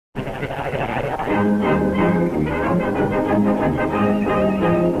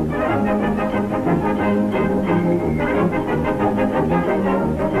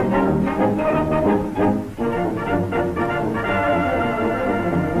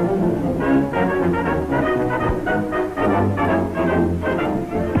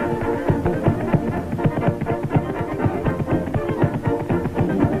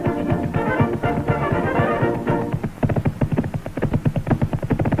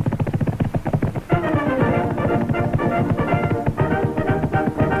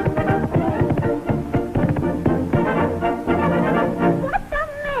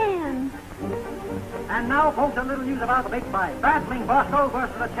About the big fight. Battling Bosko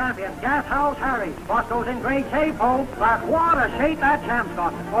versus the champion, Gas House Harry. Bosko's in great shape, folks, but what a shape that champ's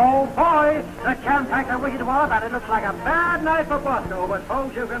got. Oh, boy, the champ packed a wicked wad, and it looks like a bad night for Bosko, but,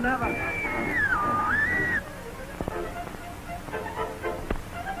 folks, you can never...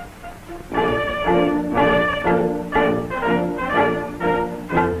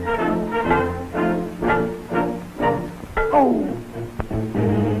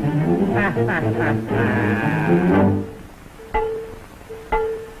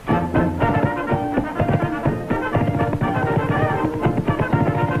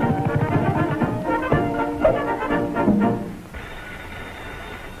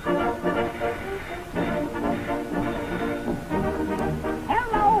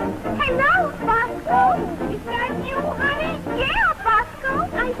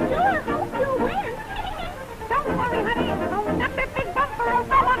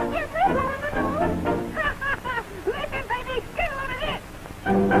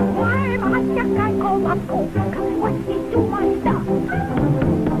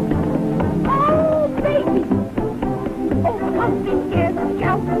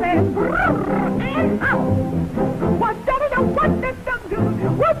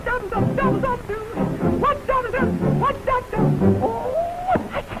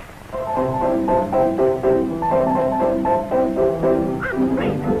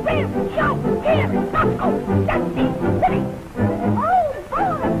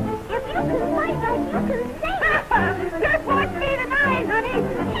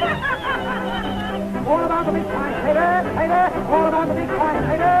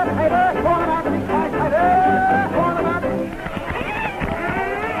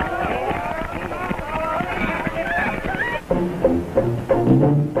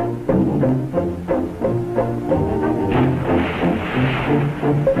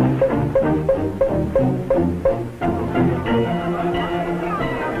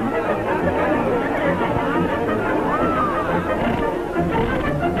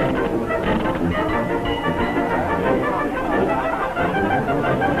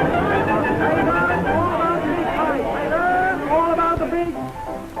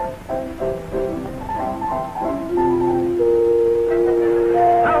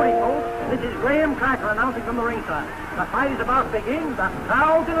 Announcing from the ringside. The fight is about to begin. The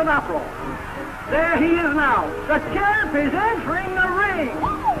crowd's in an uproar. There he is now. The champ is entering the ring.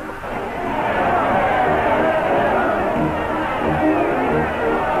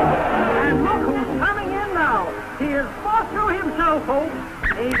 And look who's coming in now. He is Bosko himself, folks.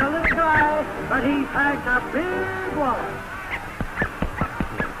 He's a little guy, but he packs a big wallet.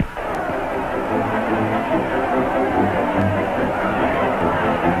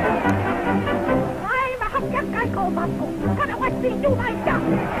 Gonna watch me do my stuff.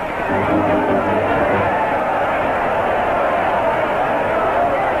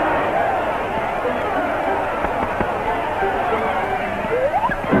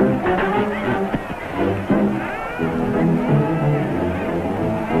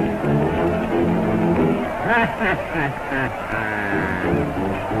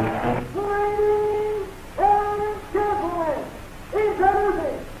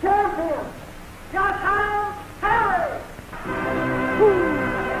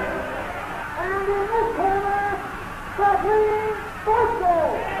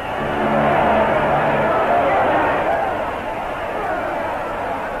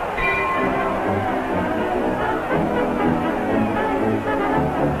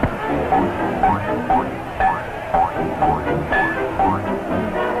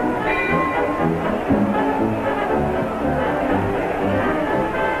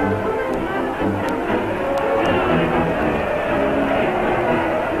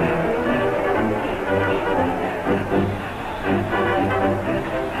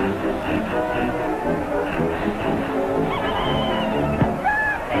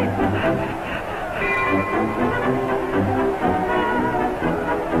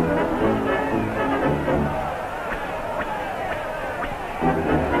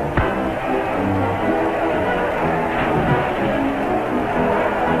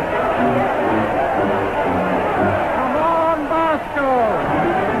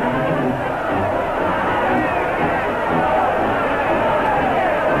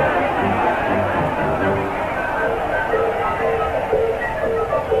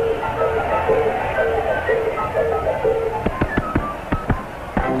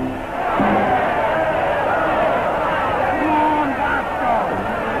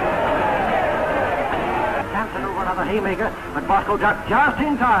 haymaker, but Bosko ducked just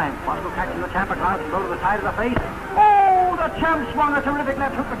in time. Bosko catches the champ across the blow to the side of the face. Oh, the champ swung a terrific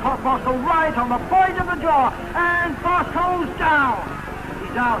left hook that caught Bosko right on the point of the jaw, and Bosko's down.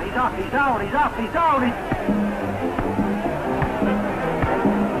 He's down, he's up, he's down, he's up, he's down.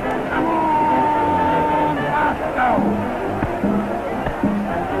 Come on, Bosko!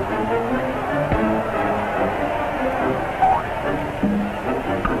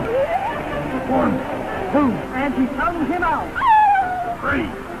 And he throws him out. 3,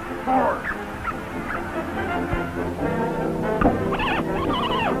 4.